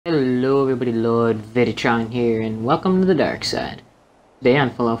Hello everybody, Lord Viditron here, and welcome to the dark side. Today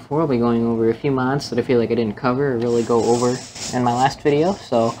on Fallout 4, I'll be going over a few mods that I feel like I didn't cover or really go over in my last video,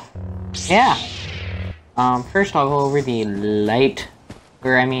 so yeah. First I'll go over the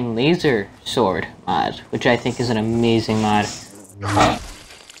laser sword mod, which I think is an amazing mod.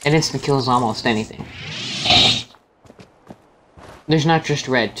 It instant kills almost anything. There's not just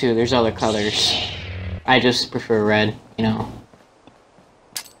red too, there's other colors. I just prefer red, you know.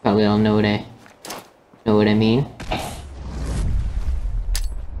 Probably all know what I mean.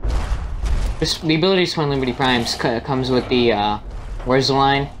 The ability to spawn Liberty Primes comes with the where's the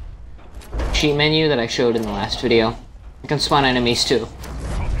line sheet menu that I showed in the last video. You can spawn enemies too.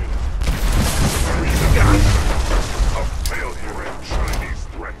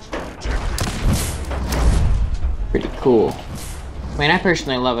 Pretty cool. I mean, I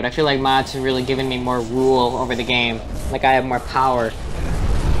personally love it. I feel like mods have really given me more rule over the game. Like I have more power.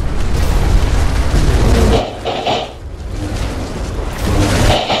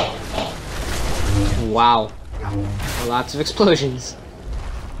 Wow. Lots of explosions.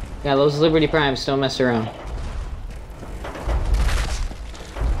 Yeah, those Liberty Primes don't mess around.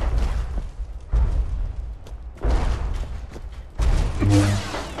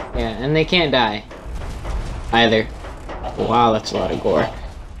 Yeah, and they can't die. Either. Wow, that's a lot of gore.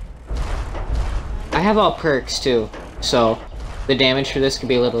 I have all perks too, so the damage for this could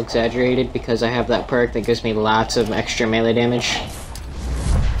be a little exaggerated because I have that perk that gives me lots of extra melee damage.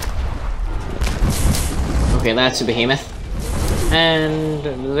 Okay, that's a behemoth. And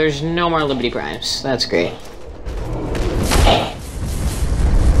there's no more Liberty Primes. That's great.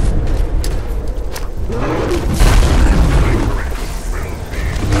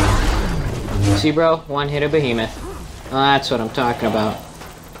 See, bro? One hit a behemoth. Well, that's what I'm talking about.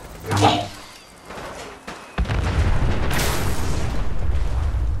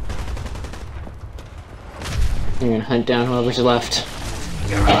 You're gonna hunt down whoever's left.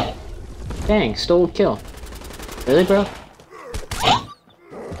 Dang, stole a kill. Really, bro?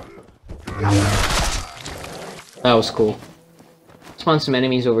 That was cool. Spawn some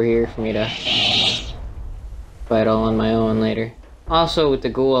enemies over here for me to fight all on my own later. Also, with the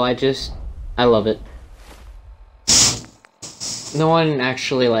ghoul, I love it. No one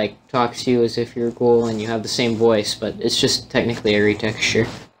actually, like, talks to you as if you're a ghoul and you have the same voice, but it's just technically a retexture.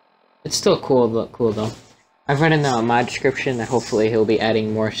 It's still cool though. I've read in the mod description that hopefully he'll be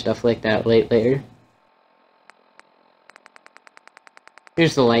adding more stuff like that later.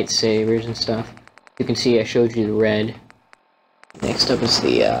 Here's the lightsabers and stuff. You can see I showed you the red. Next up is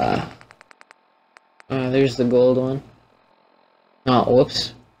the, there's the gold one. Oh,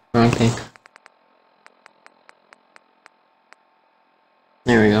 whoops. Wrong thing.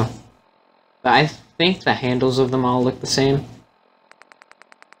 There we go. But I think the handles of them all look the same.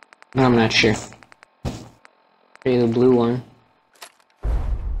 But I'm not sure. Maybe the blue one.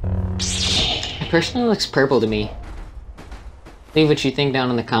 It personally looks purple to me. Leave what you think down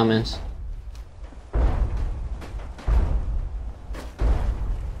in the comments.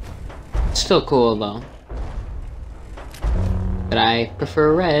 It's still cool though. But I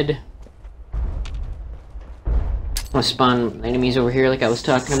prefer red. I'm gonna spawn enemies over here like I was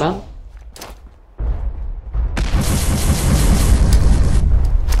talking about.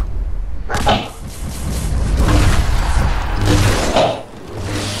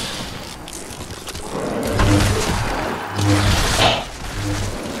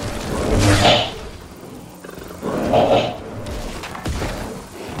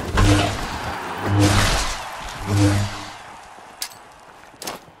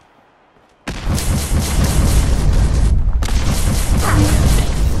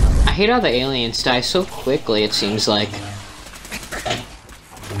 I hate how the aliens die so quickly, it seems like.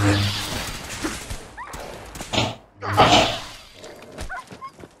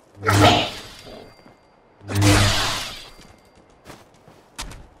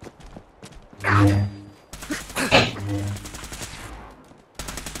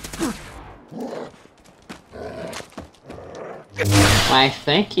 Why,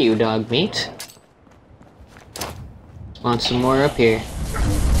 thank you, dog meat. Spawn some more up here.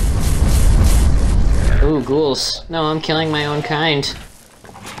 Ooh, ghouls. No, I'm killing my own kind.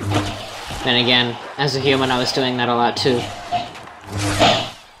 Then again, as a human, I was doing that a lot too.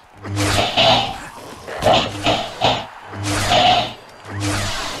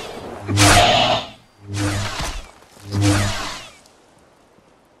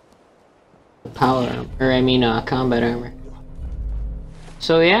 Power armor, or I mean, combat armor.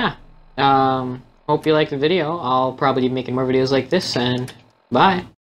 So yeah, hope you liked the video. I'll probably be making more videos like this, and bye.